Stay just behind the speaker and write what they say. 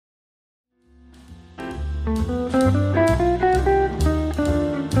Welcome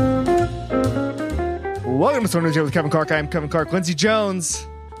to Storm Show with Kevin Clark. I'm Kevin Clark. Lindsey Jones.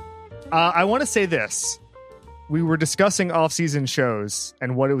 I want to say this. We were discussing off-season shows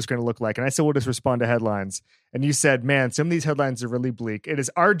and what it was going to look like. And I said, we'll just respond to headlines. And you said, man, some of these headlines are really bleak. It is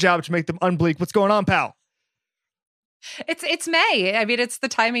our job to make them unbleak. What's going on, pal? It's May. I mean, it's the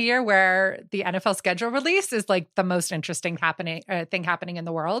time of year where the NFL schedule release is like the most interesting thing happening in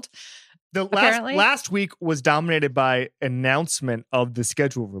the world. The last week was dominated by announcement of the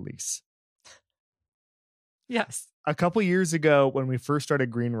schedule release. Yes. A couple years ago when we first started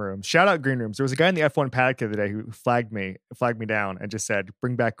Green Rooms, shout out Green Rooms. There was a guy in the F1 paddock the other day who flagged me down and just said,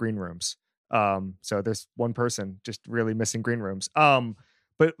 bring back Green Rooms. So there's one person just really missing Green Rooms.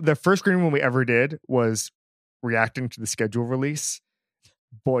 But the first Green Room we ever did was reacting to the schedule release.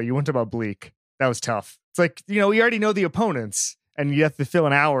 Boy, you went about bleak. That was tough. It's like, we already know the opponents and you have to fill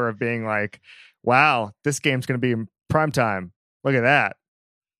an hour of being like, wow, this game's going to be in prime time. Look at that.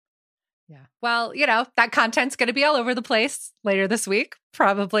 Yeah. Well, that content's going to be all over the place later this week,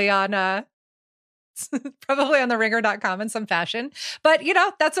 probably on the ringer.com in some fashion. But,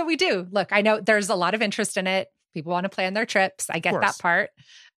 that's what we do. Look, I know there's a lot of interest in it. People want to plan their trips. I get that part.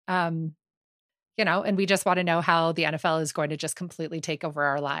 And we just want to know how the NFL is going to just completely take over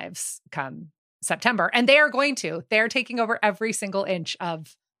our lives come September. And they are going to. They are taking over every single inch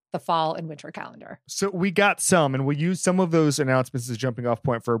of the fall and winter calendar. So we got some, and we'll use some of those announcements as a jumping off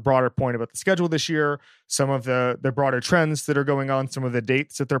point for a broader point about the schedule this year, some of the broader trends that are going on, some of the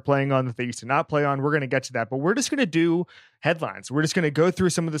dates that they're playing on that they used to not play on. We're going to get to that, but we're just going to do headlines. We're just going to go through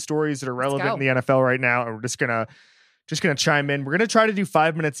some of the stories that are relevant in the NFL right now, and we're just going to chime in. We're going to try to do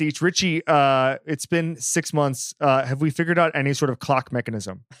 5 minutes each. Richie, it's been 6 months. Have we figured out any sort of clock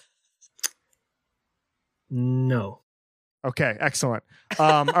mechanism? No. Okay, excellent.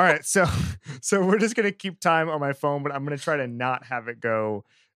 All right, so we're just gonna keep time on my phone, but I'm gonna try to not have it go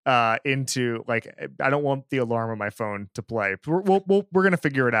into like I don't want the alarm on my phone to play. We're gonna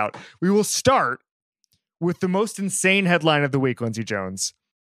figure it out. We will start with the most insane headline of the week, Lindsey Jones.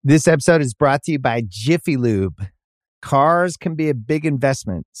 This episode is brought to you by Jiffy Lube. Cars can be a big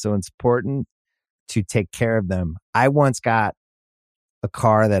investment, so it's important to take care of them. I once got a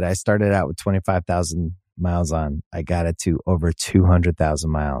car that I started out with 25,000 miles on. I got it to over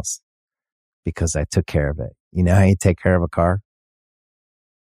 200,000 miles because I took care of it. You know how you take care of a car?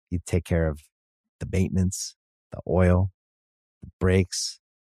 You take care of the maintenance, the oil, the brakes,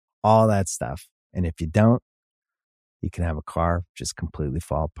 all that stuff. And if you don't, you can have a car just completely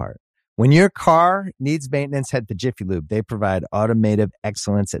fall apart. When your car needs maintenance, head to Jiffy Lube. They provide automotive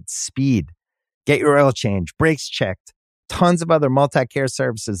excellence at speed. Get your oil change, brakes checked, tons of other multi-care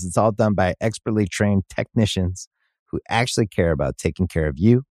services. It's all done by expertly trained technicians who actually care about taking care of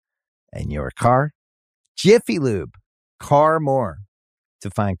you and your car. Jiffy Lube, car more. To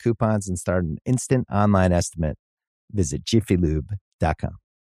find coupons and start an instant online estimate, visit jiffylube.com.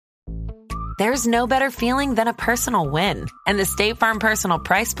 There's no better feeling than a personal win. And the State Farm Personal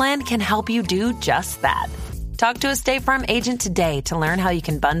Price Plan can help you do just that. Talk to a State Farm agent today to learn how you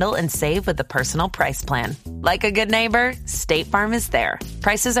can bundle and save with the Personal Price Plan. Like a good neighbor, State Farm is there.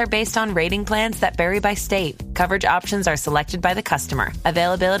 Prices are based on rating plans that vary by state. Coverage options are selected by the customer.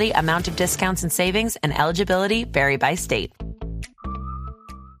 Availability, amount of discounts and savings, and eligibility vary by state.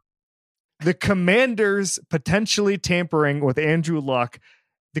 The Commanders potentially tampering with Andrew Luck.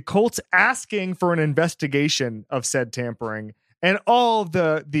 The Colts asking for an investigation of said tampering and all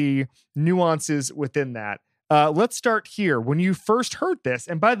the nuances within that. Let's start here. When you first heard this,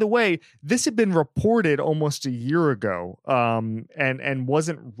 and by the way, this had been reported almost a year ago and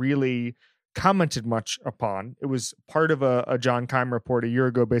wasn't really commented much upon. It was part of a John Keim report a year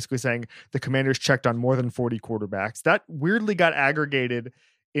ago, basically saying the Commanders checked on more than 40 quarterbacks. That weirdly got aggregated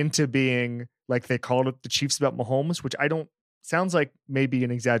into being like they called it the Chiefs about Mahomes, which sounds like maybe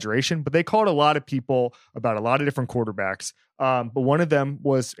an exaggeration, but they called a lot of people about a lot of different quarterbacks. But one of them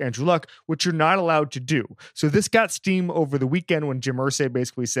was Andrew Luck, which you're not allowed to do. So this got steam over the weekend when Jim Irsay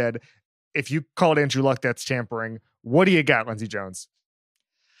basically said, if you called Andrew Luck, that's tampering. What do you got, Lindsey Jones?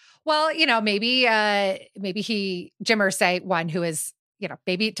 Well, maybe Jim Irsay, one who is,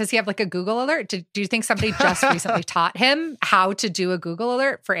 maybe does he have like a Google alert? Do you think somebody just recently taught him how to do a Google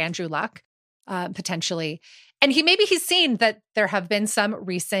alert for Andrew Luck, potentially? And he's seen that there have been some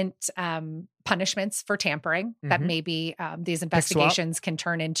recent punishments for tampering that maybe these investigations can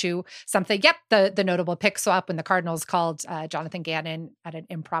turn into something. Yep, the notable pick swap when the Cardinals called Jonathan Gannon at an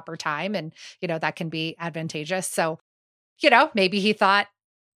improper time, and that can be advantageous. So, maybe he thought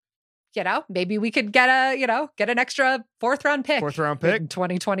maybe we could get an extra fourth round pick in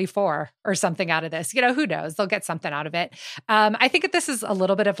 2024 or something out of this. Who knows? They'll get something out of it. I think that this is a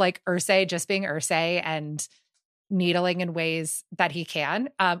little bit of like Irsay just being Irsay and needling in ways that he can.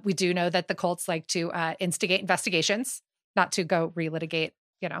 We do know that the Colts like to instigate investigations, not to go relitigate,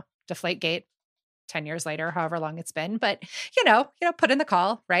 Deflategate 10 years later, however long it's been, but put in the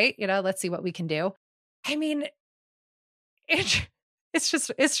call, right? Let's see what we can do. I mean, it's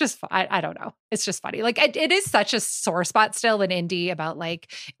just, I don't know. It's just funny. Like it is such a sore spot still in Indy about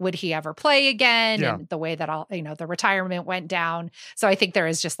like, would he ever play again? Yeah. And the way that the retirement went down. So I think there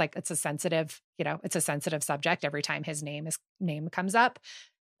is just like, it's a sensitive subject every time his name comes up,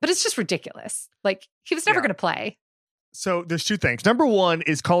 but it's just ridiculous. Like he was never going to play. So there's two things. Number one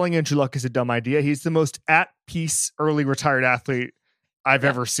is calling Andrew Luck is a dumb idea. He's the most at peace early retired athlete I've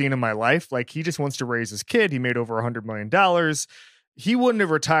ever seen in my life. Like he just wants to raise his kid. He made over $100 million. He wouldn't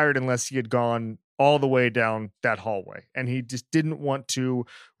have retired unless he had gone all the way down that hallway. And he just didn't want to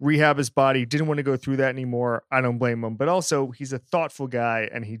rehab his body, didn't want to go through that anymore. I don't blame him. But also, he's a thoughtful guy,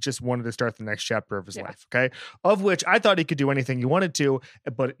 and he just wanted to start the next chapter of his life, okay? Of which I thought he could do anything he wanted to.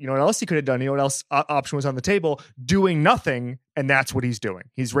 But you know what else he could have done? You know what else option was on the table? Doing nothing, and that's what he's doing.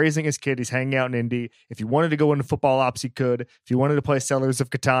 He's raising his kid. He's hanging out in Indy. If he wanted to go into football ops, he could. If he wanted to play Sellers of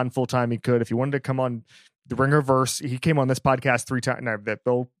Catan full-time, he could. If he wanted to come on the Ringer Verse, he came on this podcast 3 times. No, that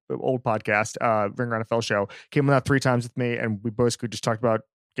old podcast, Ringer NFL show, came on that 3 times with me, and we basically just talked about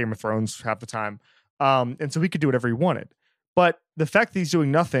Game of Thrones half the time. And so he could do whatever he wanted. But the fact that he's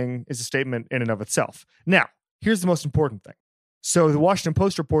doing nothing is a statement in and of itself. Now, here's the most important thing. So the Washington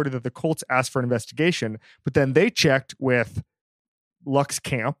Post reported that the Colts asked for an investigation, but then they checked with Luck's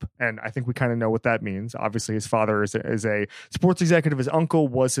camp, and I think we kind of know what that means. Obviously, his father is a sports executive. His uncle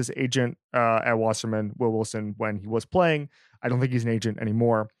was his agent at Wasserman, Will Wilson, when he was playing. I don't think he's an agent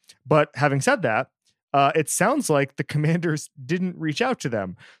anymore. But having said that, it sounds like the Commanders didn't reach out to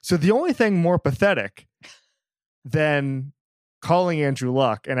them. So the only thing more pathetic than calling Andrew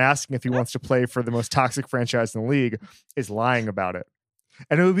Luck and asking if he wants to play for the most toxic franchise in the league is lying about it.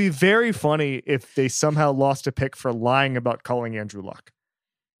 And it would be very funny if they somehow lost a pick for lying about calling Andrew Luck.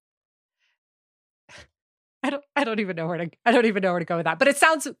 I don't even know where to go with that. But it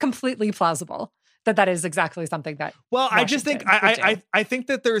sounds completely plausible that is exactly something that. Well, Washington I just think I think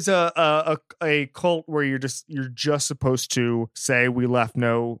that there's a cult where you're just supposed to say we left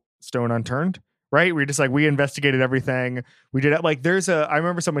no stone unturned. Right? We're just like, we investigated everything. We did it. Like, I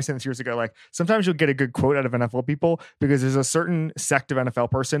remember somebody saying this years ago, like, sometimes you'll get a good quote out of NFL people because there's a certain sect of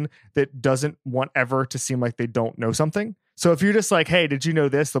NFL person that doesn't want ever to seem like they don't know something. So if you're just like, hey, did you know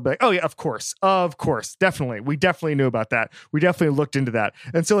this? They'll be like, oh yeah, of course, definitely. We definitely knew about that. We definitely looked into that.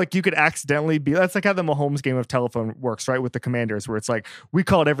 And so like you could accidentally that's like how the Mahomes game of telephone works, right? With the Commanders, where it's like, we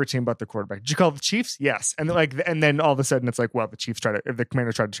called every team but the quarterback. Did you call the Chiefs? Yes. And then all of a sudden it's like, well, the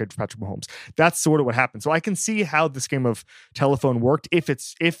Commanders tried to trade for Patrick Mahomes. That's sort of what happened. So I can see how this game of telephone worked if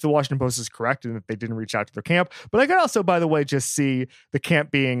the Washington Post is correct and that they didn't reach out to their camp. But I could also, by the way, just see the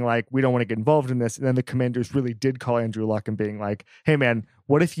camp being like, we don't want to get involved in this. And then the Commanders really did call Andrew Luck and being like, hey man,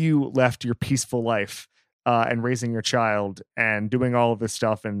 what if you left your peaceful life and raising your child and doing all of this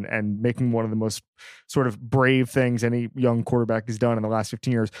stuff and making one of the most sort of brave things any young quarterback has done in the last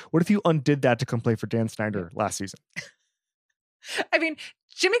 15 years? What if you undid that to come play for Dan Snyder last season? I mean,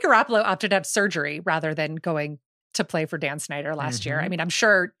 Jimmy Garoppolo opted to have surgery rather than going to play for Dan Snyder last year. I mean, I'm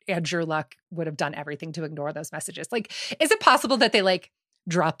sure Andrew Luck would have done everything to ignore those messages. Like, is it possible that they like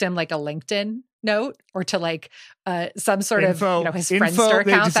dropped him like a LinkedIn note or to like some sort of his Friendster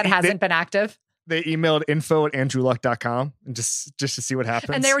account that hasn't been active? They emailed info@andrewluck.com and just to see what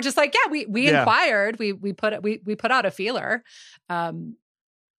happens. And they were just like, yeah, we inquired, we put out a feeler. Yeah,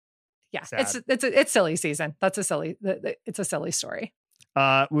 sad. It's silly season. It's a silly story.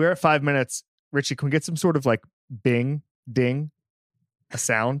 We're at 5 minutes. Richie, can we get some sort of like bing, ding, a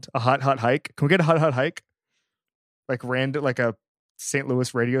sound, a hot hike? Can we get a hot hike? Like random, like a St.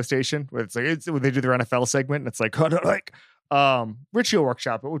 Louis radio station where it's like when they do their NFL segment and it's like hot hike. Richie will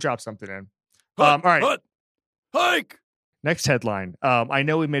workshop it. We'll drop something in. All right. Hot hike. Next headline. I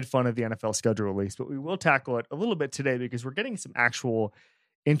know we made fun of the NFL schedule release, but we will tackle it a little bit today because we're getting some actual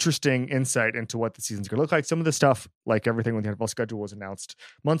interesting insight into what the season's going to look like. Some of the stuff, like everything when the NFL schedule was announced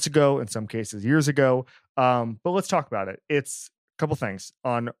months ago, in some cases years ago. But let's talk about it. It's a couple things.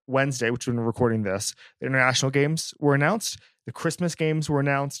 On Wednesday, which we're recording this, the international games were announced, the Christmas games were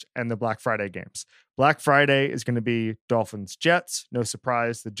announced, and the Black Friday games. Black Friday is going to be Dolphins Jets. No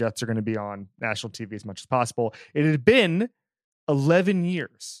surprise, the Jets are going to be on national TV as much as possible. It had been 11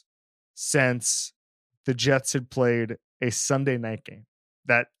 years since the Jets had played a Sunday night game.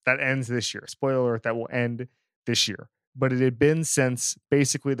 that ends this year. Spoiler alert, that will end this year. But it had been since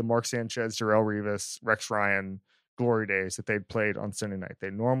basically the Mark Sanchez, Darrelle Revis, Rex Ryan glory days that they'd played on Sunday night. They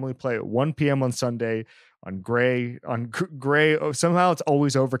normally play at 1 p.m. on Sunday on gray. Oh, somehow it's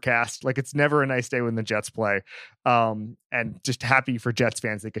always overcast. Like, it's never a nice day when the Jets play. And just happy for Jets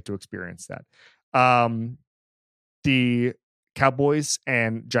fans that get to experience that. The Cowboys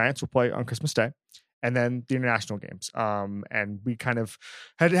and Giants will play on Christmas Day, and then the international games. And we kind of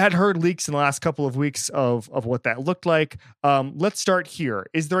had heard leaks in the last couple of weeks of what that looked like. Let's start here.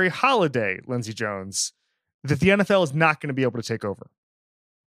 Is there a holiday, Lindsey Jones, that the NFL is not going to be able to take over?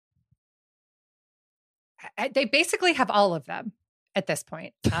 They basically have all of them at this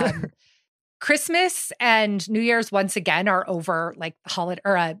point. Christmas and New Year's once again are over like holiday,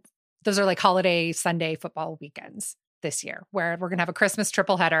 or those are like holiday Sunday football weekends this year, where we're going to have a Christmas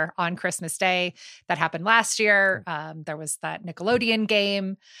triple header on Christmas Day. That happened last year. There was that Nickelodeon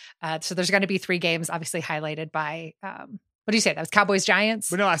game. So there's going to be 3 games, obviously highlighted by, what do you say? That was Cowboys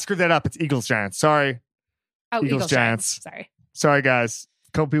Giants? But no, I screwed that up. It's Eagles Giants. Sorry. Oh, Eagles Giants. Sorry, guys.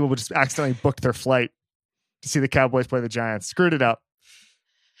 A couple people just accidentally booked their flight to see the Cowboys play the Giants. Screwed it up.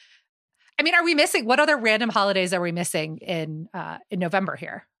 I mean, are we missing? What other random holidays are we missing in November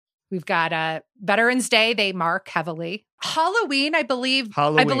here? We've got Veterans Day. They mark heavily. Halloween, I believe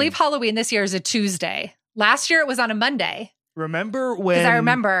Halloween this year is a Tuesday. Last year it was on a Monday. Remember when? Because I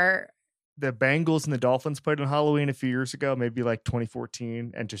remember the Bengals and the Dolphins played on Halloween a few years ago, maybe like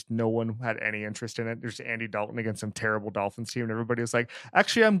 2014, and just no one had any interest in it. There's Andy Dalton against some terrible Dolphins team, and everybody was like,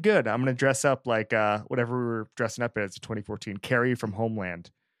 actually, I'm good. I'm going to dress up like whatever we were dressing up as in 2014. Carrie from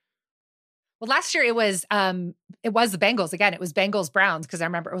Homeland. Well, last year it was the Bengals again. It was Bengals Browns, because I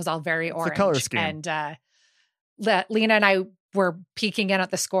remember it was all very orange. It's the color scheme. And Lena and I were peeking in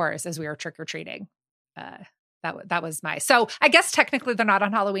at the scores as we were trick or treating. That was my. So I guess technically they're not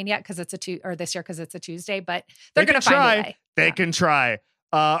on Halloween yet because it's this year because it's a Tuesday, but they're going to find a way. They can try.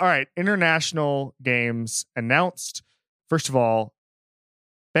 All right, international games announced. First of all,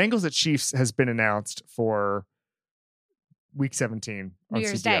 Bengals at Chiefs has been announced for Week 17 on New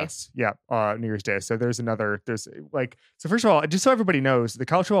Year's CBS. Day. Yeah, New Year's Day. So so first of all, just so everybody knows, the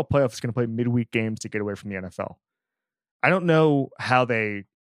college football playoff is going to play midweek games to get away from the NFL. I don't know how they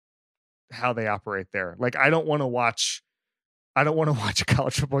operate there. Like, I don't want to watch a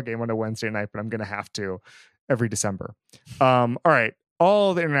college football game on a Wednesday night, but I'm going to have to every December. All right.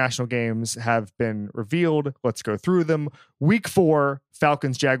 All the international games have been revealed. Let's go through them. Week 4,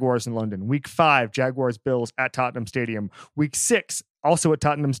 Falcons, Jaguars in London. Week 5, Jaguars, Bills at Tottenham Stadium. Week 6, also at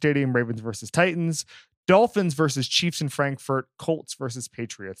Tottenham Stadium, Ravens versus Titans. Dolphins versus Chiefs in Frankfurt. Colts versus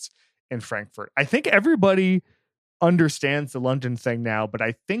Patriots in Frankfurt. I think everybody understands the London thing now, but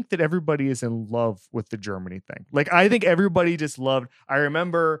I think that everybody is in love with the Germany thing. Like, I think everybody just loved. I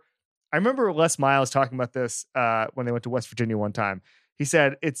remember Les Miles talking about this when they went to West Virginia one time. He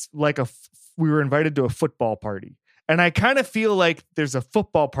said it's like we were invited to a football party. And I kind of feel like there's a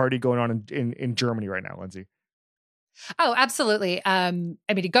football party going on in Germany right now, Lindsay. Oh, absolutely. I mean,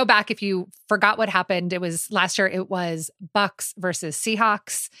 to go back, if you forgot what happened, it was last year, it was Bucks versus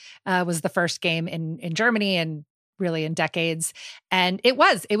Seahawks was the first game in Germany and really in decades. And it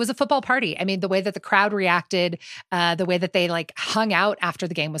was a football party. I mean, the way that the crowd reacted, the way that they like hung out after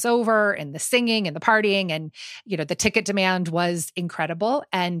the game was over, and the singing and the partying, and, the ticket demand was incredible.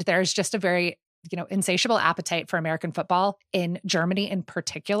 And there's just a very, insatiable appetite for American football in Germany in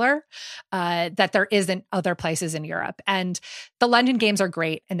particular, that there isn't other places in Europe. And the London games are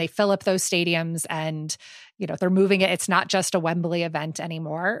great, and they fill up those stadiums, and, they're moving it. It's not just a Wembley event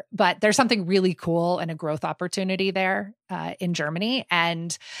anymore, but there's something really cool and a growth opportunity there in Germany.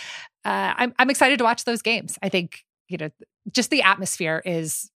 And I'm excited to watch those games. I think, just the atmosphere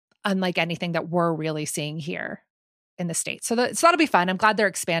is unlike anything that we're really seeing here in the States. So that'll be fun. I'm glad they're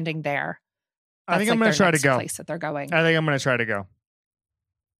expanding there. I think I'm going to try to go. Place that they're going. I think I'm going to try to go.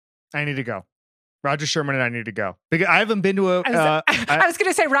 I need to go. Roger Sherman and I need to go. Because I haven't been to a... I was going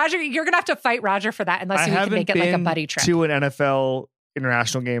to say, Roger, you're going to have to fight Roger for that unless you can make it like a buddy trip. To an NFL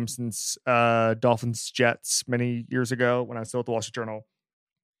international game since Dolphins Jets many years ago when I was still at the Wall Street Journal.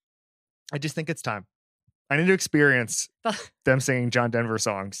 I just think it's time. I need to experience them singing John Denver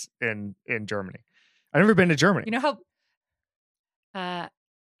songs in Germany. I've never been to Germany. You know how...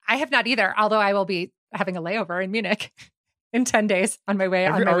 I have not either, although I will be having a layover in Munich in 10 days on my way.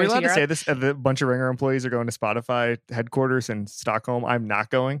 Are we allowed to say this? A bunch of Ringer employees are going to Spotify headquarters in Stockholm. I'm not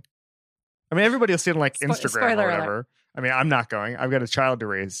going. I mean, everybody will see it on like Instagram or whatever. Alert. I mean, I'm not going. I've got a child to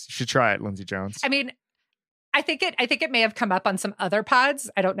raise. You should try it, Lindsey Jones. I mean, I think it may have come up on some other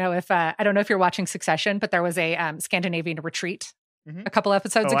pods. I don't know if you're watching Succession, but there was a Scandinavian retreat a couple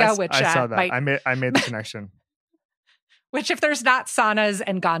episodes ago, which I saw that. I made the connection. Which, if there's not saunas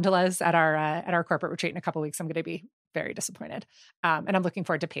and gondolas at our corporate retreat in a couple weeks, I'm going to be very disappointed. And I'm looking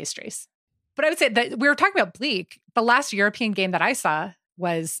forward to pastries. But I would say that we were talking about bleak. The last European game that I saw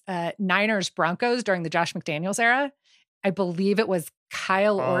was Niners Broncos during the Josh McDaniels era. I believe it was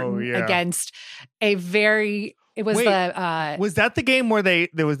Kyle Orton against a very. It was was that the game where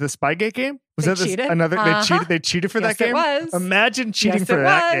there was the Spygate game? Was that cheated? They cheated for that game? It was. Imagine cheating for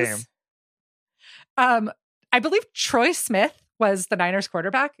that game. I believe Troy Smith was the Niners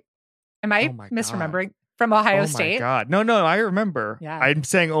quarterback. Am I misremembering? From Ohio State. Oh my God. No, I remember. Yeah. I'm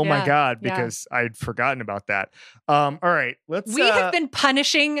saying, my God, because I'd forgotten about that. All right, we've been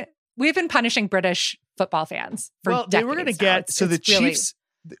punishing British football fans for decades. They were going to get, the Chiefs,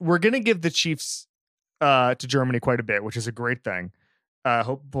 we're going to give the Chiefs to Germany quite a bit, which is a great thing.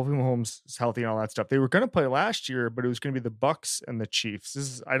 Hopefully Mahomes is healthy and all that stuff. They were going to play last year, but it was going to be the Bucks and the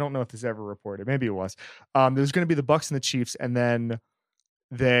Chiefs. I don't know if this is ever reported. Maybe it was. There was going to be the Bucks and the Chiefs, and then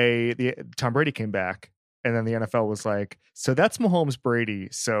Tom Brady came back. And then the NFL was like, so that's Mahomes Brady.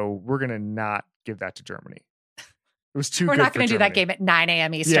 So we're going to not give that to Germany. It was too good. We're not going to do that game at 9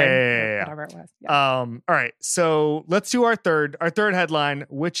 a.m. Eastern. Yeah. Whatever it was. Yeah. All right. So let's do our third headline,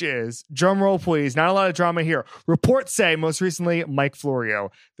 which is, drum roll, please. Not a lot of drama here. Reports say, most recently, Mike Florio,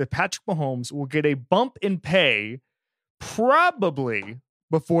 that Patrick Mahomes will get a bump in pay probably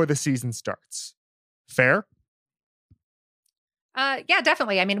before the season starts. Fair? Yeah,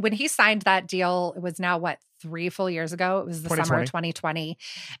 definitely. I mean, when he signed that deal, it was now 3 full years ago. It was the summer of 2020.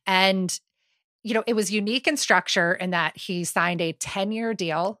 And, it was unique in structure in that he signed a 10-year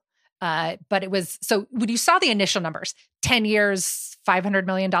deal. But it was, so when you saw the initial numbers, 10 years, $500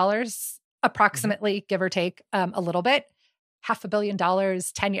 million, approximately, give or take a little bit, $500 million,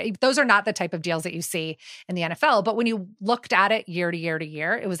 10 years. Those are not the type of deals that you see in the NFL. But when you looked at it year to year to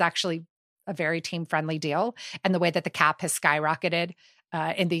year, it was actually a very team-friendly deal. And the way that the cap has skyrocketed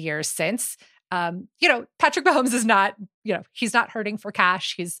in the years since, Patrick Mahomes is not, he's not hurting for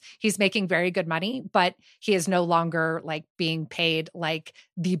cash. He's making very good money, but he is no longer being paid like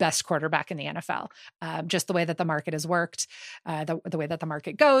the best quarterback in the NFL. Just the way that the market has worked, the way that the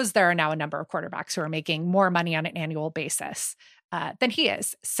market goes, there are now a number of quarterbacks who are making more money on an annual basis than he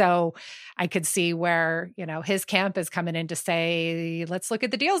is. So I could see where, his camp is coming in to say, let's look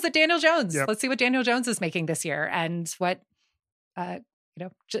at the deals that Daniel Jones, let's see what Daniel Jones is making this year and what,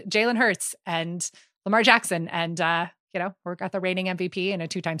 Jalen Hurts and Lamar Jackson. And, we've got the reigning MVP and a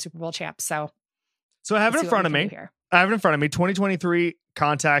 2-time Super Bowl champ. So I have it in front of me. 2023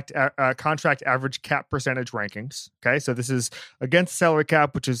 contract average cap percentage rankings. Okay. So this is against salary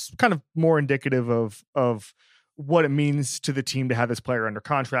cap, which is kind of more indicative of what it means to the team to have this player under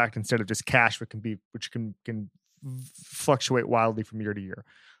contract instead of just cash, which can fluctuate wildly from year to year.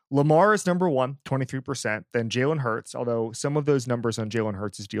 Lamar is number 1, 23%. Then Jalen Hurts, although some of those numbers on Jalen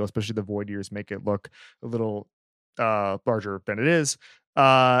Hurts' deal, especially the void years, make it look a little larger than it is.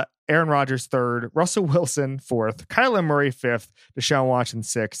 Aaron Rodgers 3rd, Russell Wilson 4th, Kyler Murray 5th, Deshaun Watson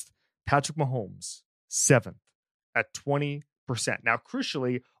 6th, Patrick Mahomes 7th at 20%. Now,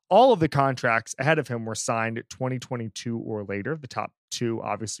 crucially, all of the contracts ahead of him were signed 2022 or later. The top 2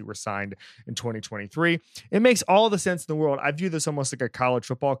 obviously were signed in 2023. It makes all the sense in the world. I view this almost like a college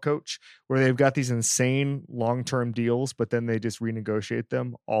football coach where they've got these insane long-term deals, but then they just renegotiate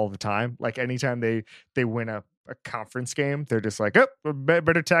them all the time. Like anytime they win a conference game, they're just like, oh,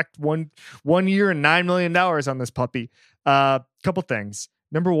 better tack one year and $9 million on this puppy. Couple things.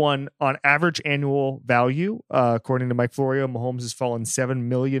 Number 1, on average annual value, according to Mike Florio, Mahomes has fallen $7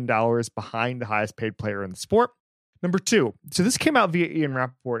 million behind the highest paid player in the sport. Number 2, so this came out via Ian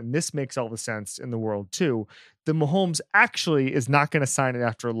Rappaport, and this makes all the sense in the world too. The Mahomes actually is not going to sign it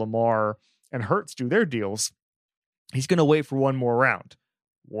after Lamar and Hurts do their deals. He's going to wait for one more round.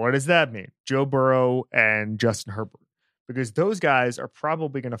 What does that mean? Joe Burrow and Justin Herbert, because those guys are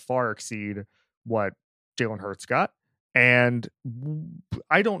probably going to far exceed what Jalen Hurts got. And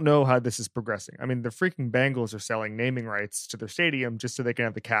I don't know how this is progressing. I mean, the freaking Bengals are selling naming rights to their stadium just so they can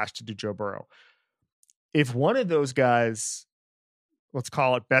have the cash to do Joe Burrow. If one of those guys, let's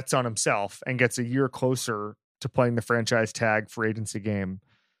call it, bets on himself and gets a year closer to playing the franchise tag free agency game,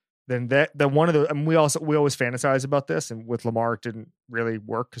 then that one of the, I mean, we always fantasize about this, and with Lamar it didn't really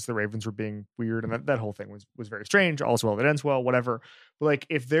work because the Ravens were being weird, and that whole thing was very strange. All's well that ends well, whatever. But like,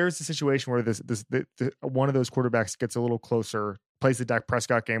 if there's a situation where the one of those quarterbacks gets a little closer, plays the Dak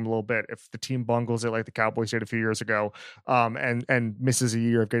Prescott game a little bit, if the team bungles it like the Cowboys did a few years ago, and misses a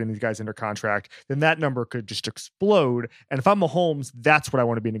year of getting these guys under contract, then that number could just explode. And if I'm Mahomes, that's what I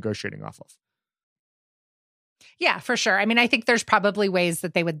want to be negotiating off of. Yeah, for sure. I mean, I think there's probably ways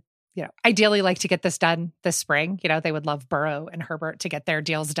that they would, ideally like to get this done this spring. They would love Burrow and Herbert to get their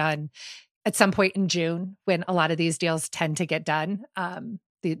deals done at some point in June, when a lot of these deals tend to get done,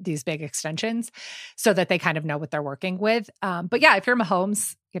 these big extensions, so that they kind of know what they're working with. But yeah, if you're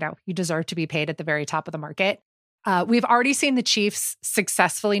Mahomes, you deserve to be paid at the very top of the market. We've already seen the Chiefs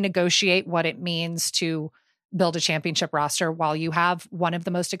successfully negotiate what it means to build a championship roster while you have one of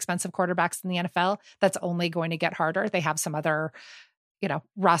the most expensive quarterbacks in the NFL. That's only going to get harder. They have some other,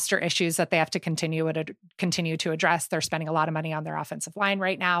 roster issues that they have to continue to address. They're spending a lot of money on their offensive line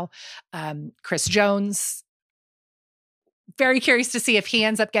right now. Chris Jones, very curious to see if he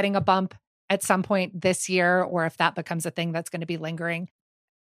ends up getting a bump at some point this year, or if that becomes a thing that's going to be lingering.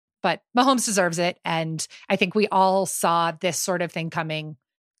 But Mahomes deserves it. And I think we all saw this sort of thing coming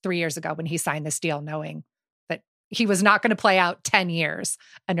 3 years ago when he signed this deal, knowing that he was not going to play out 10 years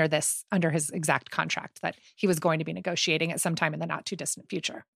under his exact contract that he was going to be negotiating at some time in the not too distant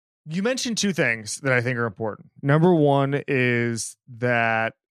future. You mentioned two things that I think are important. Number one is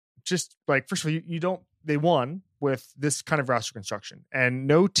that, just like, first of all, they won with this kind of roster construction, and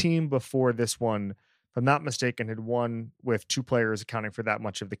no team before this one, if I'm not mistaken, had won with two players accounting for that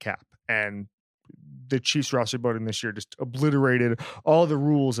much of the cap. And the Chiefs roster building this year just obliterated all the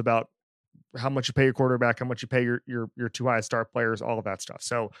rules about how much you pay your quarterback, how much you pay your two highest star players, all of that stuff.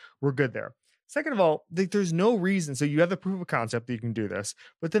 So we're good there. Second of all, there's no reason. So you have the proof of concept that you can do this.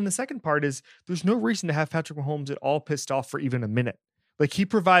 But then the second part is there's no reason to have Patrick Mahomes at all pissed off for even a minute. Like, he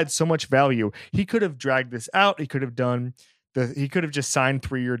provides so much value. He could have dragged this out. He could have just signed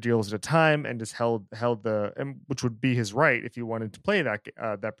 3-year deals at a time and just held which would be his right if he wanted to play that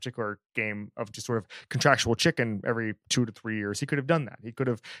particular game of just sort of contractual chicken every 2 to 3 years. He could have done that. He could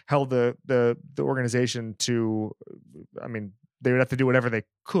have held the organization to, I mean, they would have to do whatever they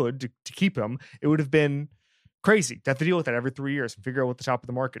could to keep him. It would have been crazy to have to deal with that every 3 years and figure out what the top of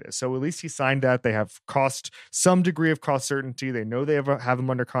the market is. So at least he signed that. They have some degree of cost certainty. They know they have him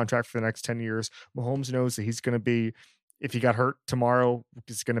under contract for the next 10 years. Mahomes knows that he's going to be, if he got hurt tomorrow,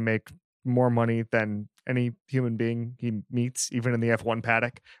 he's going to make more money than any human being he meets, even in the F1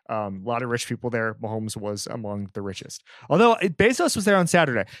 paddock. A lot of rich people there. Mahomes was among the richest. Although Bezos was there on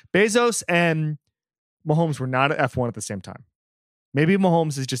Saturday. Bezos and Mahomes were not at F1 at the same time. Maybe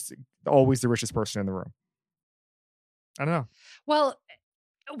Mahomes is just always the richest person in the room. I don't know. Well,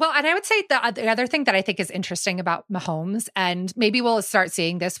 and I would say the other thing that I think is interesting about Mahomes, and maybe we'll start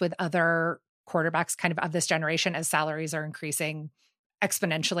seeing this with other quarterbacks kind of this generation as salaries are increasing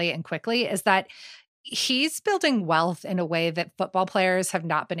exponentially and quickly, is that he's building wealth in a way that football players have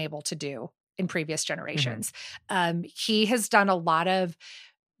not been able to do in previous generations. Mm-hmm. He has done a lot of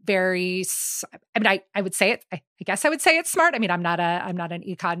I would say it, I guess I would say it's smart. I mean, I'm not an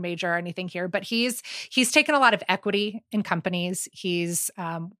econ major or anything here, but he's taken a lot of equity in companies. He's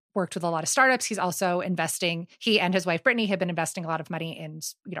worked with a lot of startups. He's also investing. He and his wife, Brittany, have been investing a lot of money in,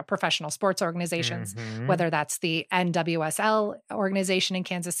 professional sports organizations, mm-hmm. whether that's the NWSL organization in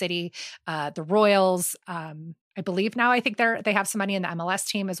Kansas City, the Royals. I believe now, I think they have some money in the MLS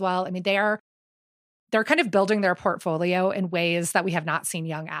team as well. I mean, they're kind of building their portfolio in ways that we have not seen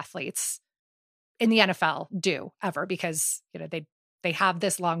young athletes in the NFL do ever, because, they have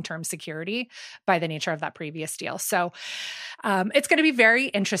this long-term security by the nature of that previous deal. So it's going to be very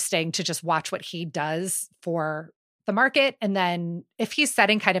interesting to just watch what he does for the market. And then if he's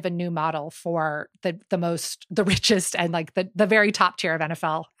setting kind of a new model for the richest and like the very top tier of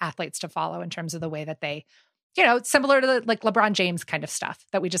NFL athletes to follow in terms of the way that they, similar to the like LeBron James kind of stuff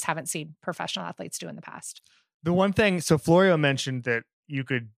that we just haven't seen professional athletes do in the past. The one thing, so Florio mentioned that you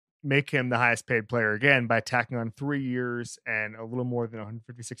could make him the highest paid player again by tacking on 3 years and a little more than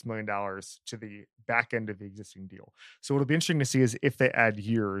 $156 million to the back end of the existing deal. So what'll be interesting to see is if they add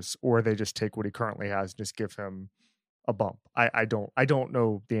years or they just take what he currently has and just give him a bump. I don't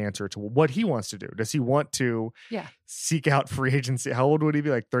know the answer to what he wants to do. Does he want to seek out free agency? How old would he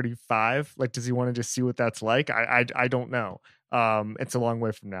be? Like 35? Like, does he want to just see what that's like? I don't know. It's a long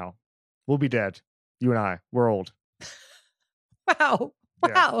way from now. We'll be dead. You and I, we're old. Wow.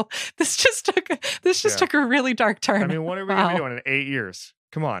 Yeah. This just took a really dark turn. I mean, what are we gonna be doing in 8 years?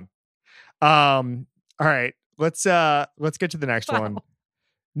 Come on. All right. Let's get to the next one.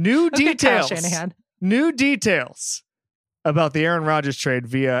 New details about the Aaron Rodgers trade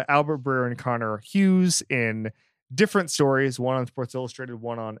via Albert Breer and Connor Hughes in different stories, one on Sports Illustrated,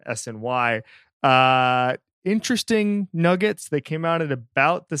 one on SNY. Interesting nuggets. They came out at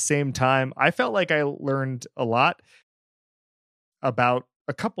about the same time. I felt like I learned a lot about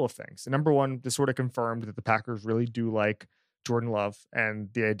a couple of things. Number one, this sort of confirmed that the Packers really do like Jordan Love, and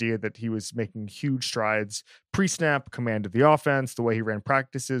the idea that he was making huge strides pre-snap, command of the offense, the way he ran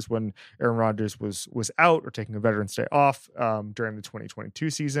practices when Aaron Rodgers was out or taking a Veterans Day off during the 2022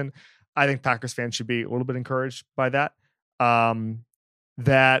 season. I think Packers fans should be a little bit encouraged by that.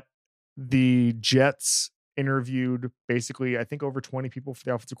 That the Jets interviewed basically, I think, over 20 people for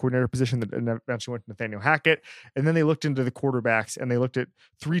the offensive coordinator position that eventually went to Nathaniel Hackett. And then they looked into the quarterbacks and they looked at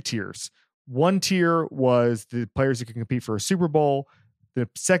 3 tiers. One tier was the players who can compete for a Super Bowl. The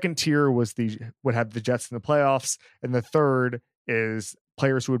second tier was would have the Jets in the playoffs. And the third is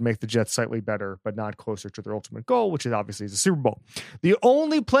players who would make the Jets slightly better, but not closer to their ultimate goal, which is obviously the Super Bowl. The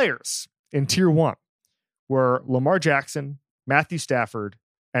only players in tier 1 were Lamar Jackson, Matthew Stafford,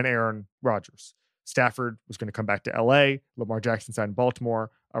 and Aaron Rodgers. Stafford was going to come back to LA. Lamar Jackson signed in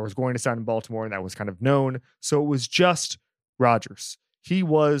Baltimore. I was going to sign in Baltimore, and that was kind of known. So it was just Rodgers. He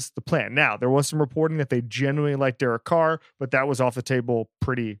was the plan. Now, there was some reporting that they genuinely liked Derek Carr, but that was off the table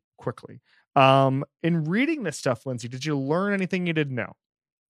pretty quickly. In reading this stuff, Lindsay, did you learn anything you didn't know?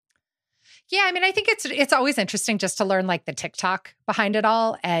 Yeah, I mean, I think it's always interesting just to learn like the TikTok behind it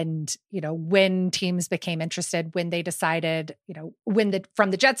all, and when teams became interested, when they decided,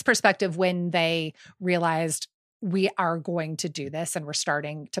 from the Jets' perspective, when they realized we are going to do this and we're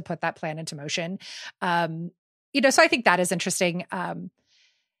starting to put that plan into motion. So I think that is interesting.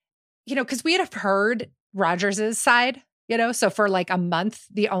 Because we had heard Rodgers's side. So for like a month,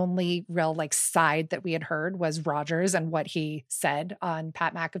 the only real like side that we had heard was Rodgers and what he said on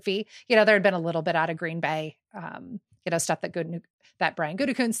Pat McAfee. There had been a little bit out of Green Bay, stuff that Brian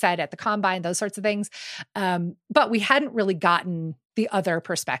Gutekunst said at the combine, those sorts of things. But we hadn't really gotten the other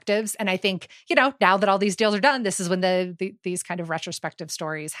perspectives. And I think, now that all these deals are done, this is when these kind of retrospective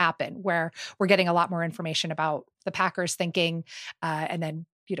stories happen, where we're getting a lot more information about the Packers thinking, and then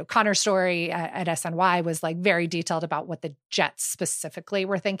Connor's story at SNY was like very detailed about what the Jets specifically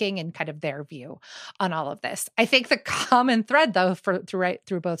were thinking and kind of their view on all of this. I think the common thread, though,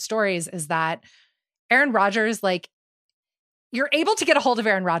 through both stories is that Aaron Rodgers, like, you're able to get a hold of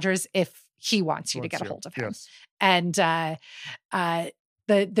Aaron Rodgers if he wants you to get a hold of him. Yes. And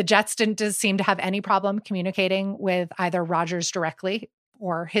the Jets didn't seem to have any problem communicating with either Rodgers directly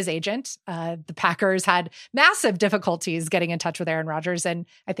or his agent. The Packers had massive difficulties getting in touch with Aaron Rodgers, and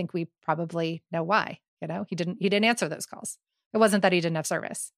I think we probably know why. He didn't answer those calls. It wasn't that he didn't have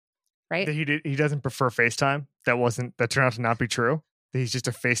service, right? He doesn't prefer FaceTime. That turned out to not be true. He's just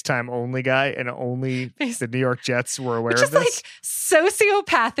a FaceTime only guy, and only the New York Jets were aware of this. Like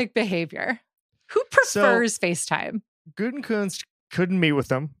sociopathic behavior. Who prefers FaceTime? Gutekunst couldn't meet with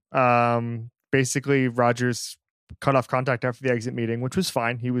them. Basically, Rodgers cut off contact after the exit meeting, which was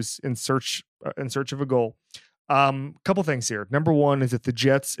fine. He was in search of a goal. Couple things here. Number one is that the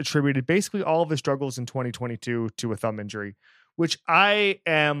Jets attributed basically all of the struggles in 2022 to a thumb injury, which I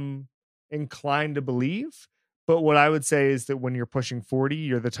am inclined to believe. But what I would say is that when you're pushing 40,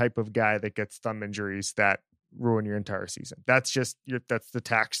 you're the type of guy that gets thumb injuries that ruin your entire season. That's the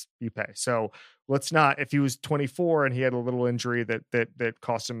tax you pay. So let's not, if he was 24 and he had a little injury that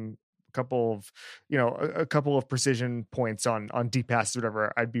cost him a couple of precision points on deep passes,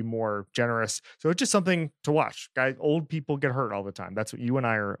 whatever, I'd be more generous. So it's just something to watch. Guys, old people get hurt all the time. That's what you and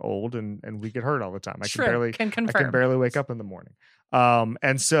I are old, and we get hurt all the time. I can barely wake up in the morning.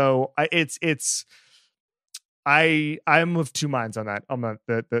 And so I'm of two minds on that, on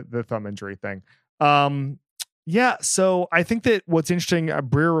the thumb injury thing. Yeah, so I think that what's interesting,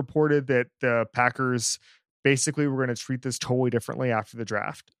 Breer reported that the Packers basically were going to treat this totally differently after the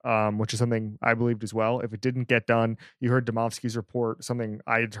draft, which is something I believed as well. If it didn't get done, you heard Domofsky's report, something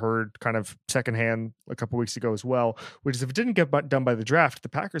I had heard kind of secondhand a couple weeks ago as well, which is if it didn't get done by the draft, the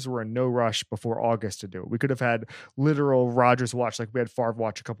Packers were in no rush before August to do it. We could have had literal Rodgers watch, like we had Favre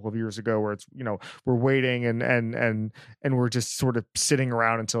watch a couple of years ago, where it's, we're waiting and we're just sort of sitting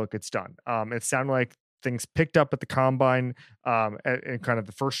around until it gets done. It sounded like things picked up at the combine in kind of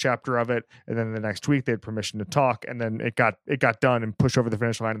the first chapter of it, and then the next week they had permission to talk, and then it got done and pushed over the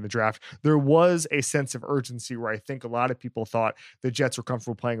finish line in the draft. There was a sense of urgency where I think a lot of people thought the Jets were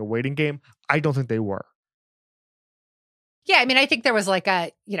comfortable playing a waiting game. I don't think they were. Yeah, I mean, I think there was like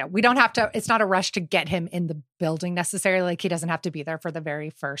we don't have to, it's not a rush to get him in the building necessarily. Like, he doesn't have to be there for the very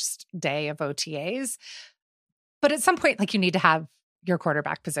first day of OTAs. But at some point, like, you need to have your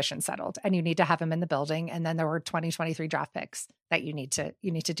quarterback position settled, and you need to have him in the building. And then there were 2023 draft picks that you need to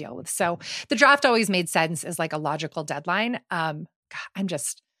deal with. So the draft always made sense as like a logical deadline. God, I'm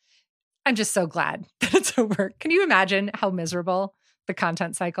just so glad that it's over. Can you imagine how miserable the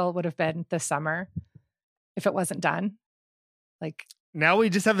content cycle would have been this summer if it wasn't done? Like, now we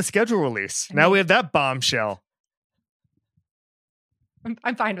just have a schedule release. Now we have that bombshell.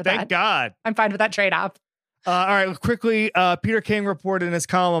 I'm fine with that. Thank God. I'm fine with that trade-off. All right, quickly, Peter King reported in his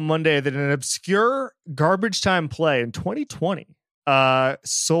column on Monday that an obscure garbage time play in 2020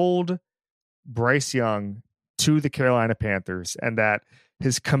 sold Bryce Young to the Carolina Panthers, and that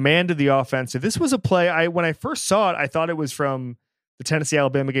his command of the offense. So this was a play, when I first saw it, I thought it was from the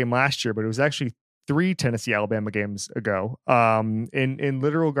Tennessee-Alabama game last year, but it was actually 3 Tennessee-Alabama games ago in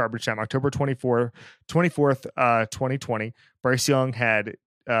literal garbage time, October 24th, 2020. Bryce Young had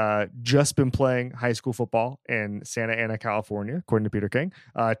just been playing high school football in Santa Ana, California, according to Peter King,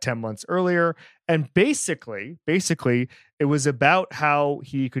 10 months earlier. And basically, it was about how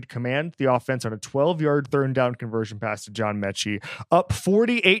he could command the offense on a 12-yard third down conversion pass to John Mechie, up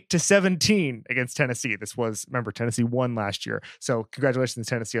 48-17 against Tennessee. This was, remember, Tennessee won last year. So congratulations,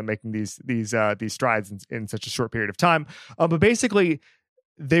 Tennessee, on making these strides in such a short period of time. But basically,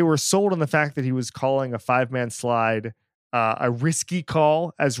 they were sold on the fact that he was calling a 5-man slide, a risky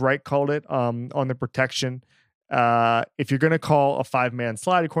call, as Reich called it, on the protection. If you're going to call a 5-man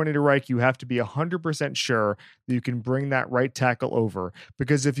slide, according to Reich, you have to be 100% sure that you can bring that right tackle over.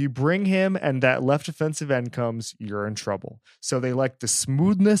 Because if you bring him and that left defensive end comes, you're in trouble. So they like the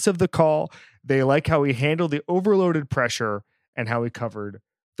smoothness of the call. They like how he handled the overloaded pressure and how he covered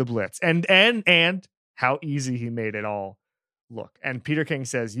the blitz. And how easy he made it all look. And Peter King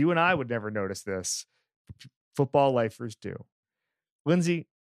says, you and I would never notice this. Football lifers do. Lindsay,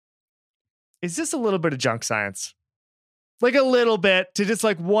 is this a little bit of junk science? Like a little bit, to just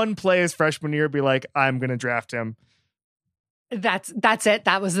like one play his freshman year be like, I'm going to draft him. That's it.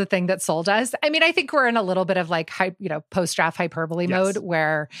 That was the thing that sold us. I mean, I think we're in a little bit of like post-draft hyperbole mode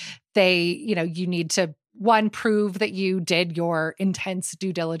where you need to, one, prove that you did your intense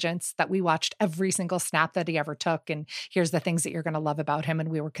due diligence, that we watched every single snap that he ever took. And here's the things that you're going to love about him. And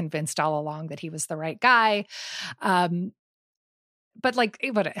we were convinced all along that he was the right guy. But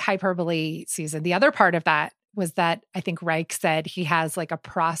hyperbole season, the other part of that was that I think Reich said he has like a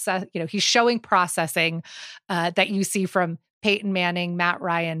process, he's showing processing that you see from Peyton Manning, Matt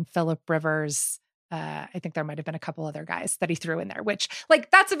Ryan, Phillip Rivers. I think there might have been a couple other guys that he threw in there, which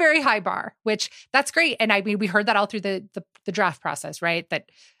that's a very high bar, which that's great. And I mean, we heard that all through the draft process, right? That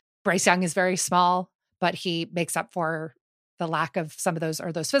Bryce Young is very small, but he makes up for the lack of some of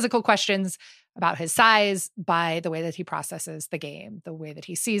those physical questions about his size by the way that he processes the game, the way that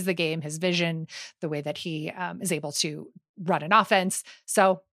he sees the game, his vision, the way that he is able to run an offense.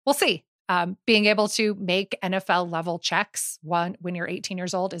 So we'll see. Being able to make NFL level checks when you're 18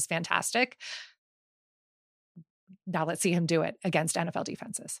 years old is fantastic. Now let's see him do it against NFL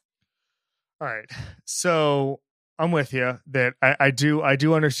defenses. All right. So I'm with you that I do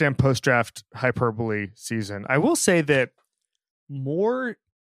understand post-draft hyperbole season. I will say that more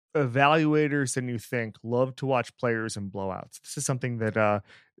evaluators than you think love to watch players in blowouts. This is something that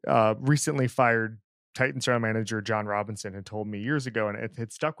recently fired Titans general manager John Robinson had told me years ago, and it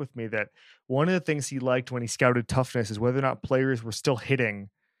had stuck with me, that one of the things he liked when he scouted toughness is whether or not players were still hitting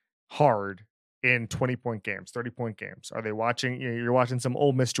hard in 20-point games, 30-point games. Are they watching? You're watching some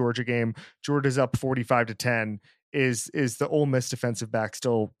Ole Miss Georgia game. Georgia's up 45-10. Is the Ole Miss defensive back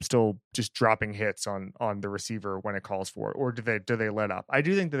still just dropping hits on the receiver when it calls for it, or do they let up? I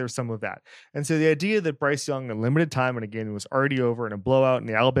do think that there's some of that. And so the idea that Bryce Young, in limited time, and again, it was already over in a blowout in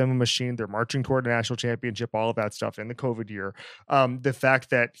the Alabama machine, they're marching toward a national championship, all of that stuff in the COVID year. The fact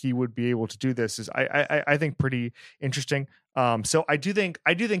that he would be able to do this is, I think, pretty interesting. So I do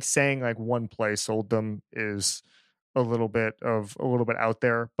think saying like one play sold them is a little bit out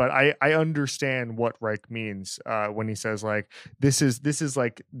there, but I understand what Reich means when he says like this is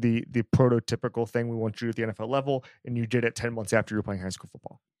like the prototypical thing we want you to do at the NFL level, and you did it 10 months after you're playing high school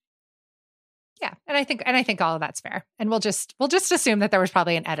football. Yeah, and I think all of that's fair, and we'll just assume that there was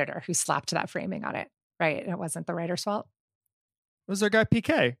probably an editor who slapped that framing on it, right? And it wasn't the writer's fault. It was our guy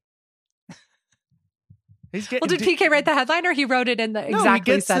PK. Did PK write the headline, or he wrote it in the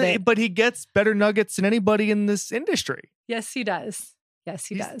exactly said it? But he gets better nuggets than anybody in this industry. Yes, he does. Yes,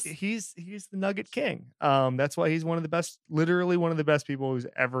 he does. He's the nugget king. That's why he's one of the best, literally one of the best people who's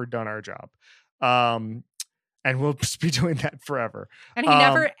ever done our job. And we'll just be doing that forever. And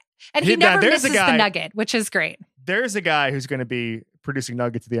he never misses the nugget, which is great. There's a guy who's going to be producing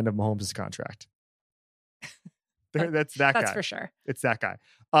nuggets at the end of Mahomes' contract. That's that guy. That's for sure. It's that guy.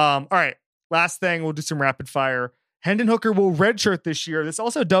 All right. Last thing, we'll do some rapid fire. Hendon Hooker will redshirt this year. This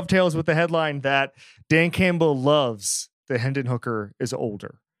also dovetails with the headline that Dan Campbell loves that Hendon Hooker is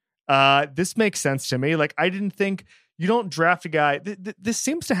older. This makes sense to me. Like, I didn't think you don't draft a guy. This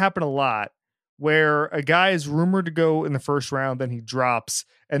seems to happen a lot where a guy is rumored to go in the first round, then he drops,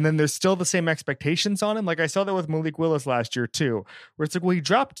 and then there's still the same expectations on him. Like I saw that with Malik Willis last year too, where it's like, well, he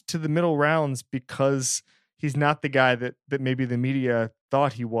dropped to the middle rounds because he's not the guy that maybe the media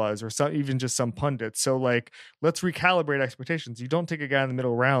thought he was, or even just some pundits. So like, let's recalibrate expectations. You don't take a guy in the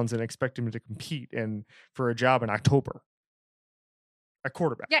middle rounds and expect him to compete for a job in October. A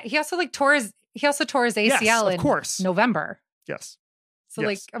quarterback. Yeah, he also tore his ACL in November. Yes. So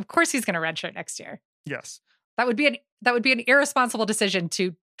of course he's going to redshirt next year. Yes. That would be an irresponsible decision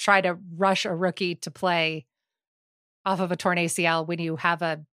to try to rush a rookie to play off of a torn ACL when you have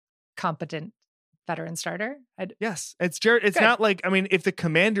a competent veteran starter. Yes. It's Jared. It's not like, I mean, if the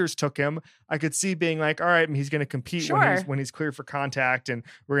Commanders took him, I could see being like, all right, he's going to compete when he's cleared for contact, and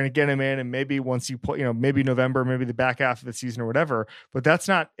we're going to get him in. And maybe once you put, maybe November, maybe the back half of the season or whatever, but that's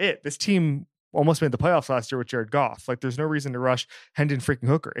not it. This team almost made the playoffs last year with Jared Goff. Like, there's no reason to rush Hendon freaking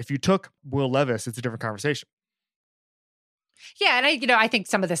Hooker. If you took Will Levis, it's a different conversation. Yeah, and I think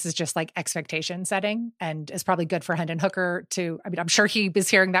some of this is just like expectation setting, and is probably good for Hendon Hooker to. I mean, I'm sure he is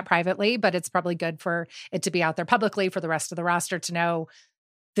hearing that privately, but it's probably good for it to be out there publicly for the rest of the roster to know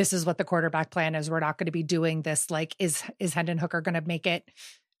this is what the quarterback plan is. We're not going to be doing this. Like, is Hendon Hooker going to make it?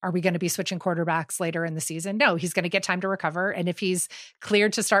 Are we going to be switching quarterbacks later in the season? No, he's going to get time to recover. And if he's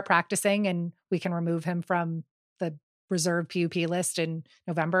cleared to start practicing and we can remove him from the reserve PUP list in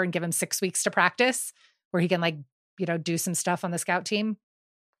November and give him 6 weeks to practice where he can do some stuff on the scout team,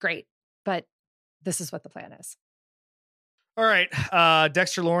 great. But this is what the plan is. All right.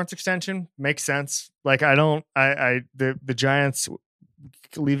 Dexter Lawrence extension makes sense. Like, the Giants,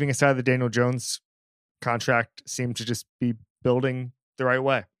 leaving aside the Daniel Jones contract, seem to just be building the right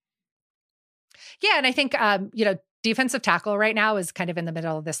way. Yeah. And I think, defensive tackle right now is kind of in the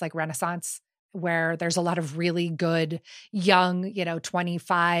middle of this renaissance where there's a lot of really good young,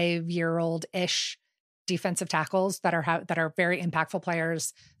 25-year-old-ish defensive tackles that are very impactful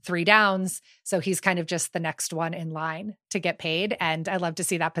players, 3 downs. So he's kind of just the next one in line to get paid. And I love to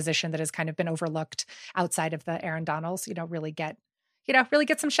see that position that has kind of been overlooked outside of the Aaron Donalds, really get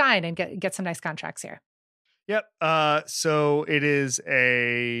some shine and get some nice contracts here. Yep. So it is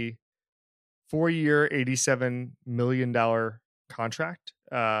a 4-year, $87 million contract,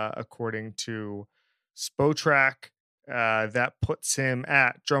 according to Spotrac. That puts him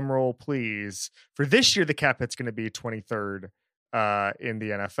at, drumroll please, for this year, the cap hit's going to be 23rd in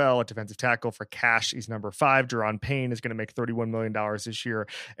the NFL at defensive tackle. For cash, he's number 5. Deron Payne is going to make $31 million this year.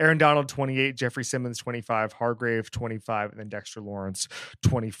 Aaron Donald, 28. Jeffrey Simmons, 25. Hargrave, 25. And then Dexter Lawrence,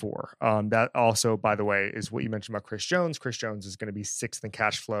 24. That also, by the way, is what you mentioned about Chris Jones. Chris Jones is going to be 6th in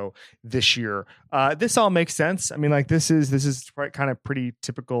cash flow this year. This all makes sense. I mean, this is kind of pretty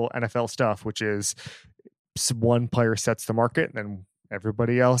typical NFL stuff, which is one player sets the market and then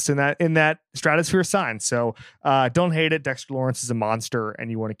everybody else in that stratosphere signs. So don't hate it. Dexter Lawrence is a monster,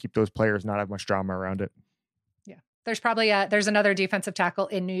 and you want to keep those players, not have much drama around it. Yeah. There's probably there's another defensive tackle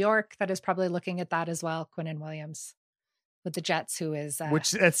in New York that is probably looking at that as well. Quinnen Williams with the Jets, who is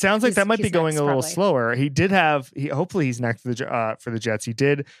which it sounds like that might be going a little slower. Hopefully he's next for the Jets. He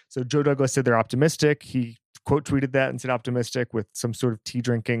did. So Joe Douglas said they're optimistic. He quote tweeted that and said optimistic with some sort of tea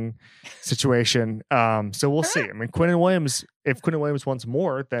drinking situation. So we'll see. I mean, if Quinnen Williams wants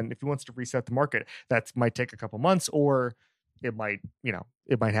more, then if he wants to reset the market, that might take a couple months, or it might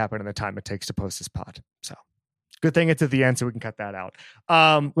happen in the time it takes to post this pod. So good thing it's at the end so we can cut that out.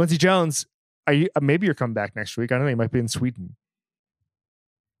 Lindsey Jones, maybe you're coming back next week. I don't know. You might be in Sweden.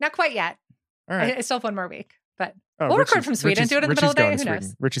 Not quite yet. All right. I still have one more week, but we'll record from Sweden. Do it in the middle of the day. Who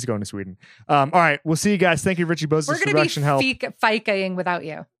knows? Richie's going to Sweden. All right. We'll see you guys. Thank you, Richie Bozos, for direction help. We're going to be FICAing without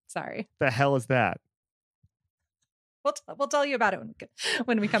you. Sorry. The hell is that? We'll tell you about it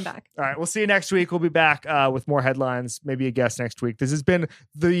when we come back. All right. We'll see you next week. We'll be back with more headlines, maybe a guest next week. This has been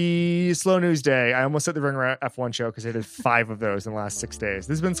the Slow News Day. I almost said the Ringer F1 show because I did 5 of those in the last 6 days.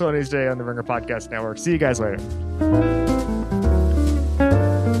 This has been Slow News Day on the Ringer Podcast Network. See you guys later.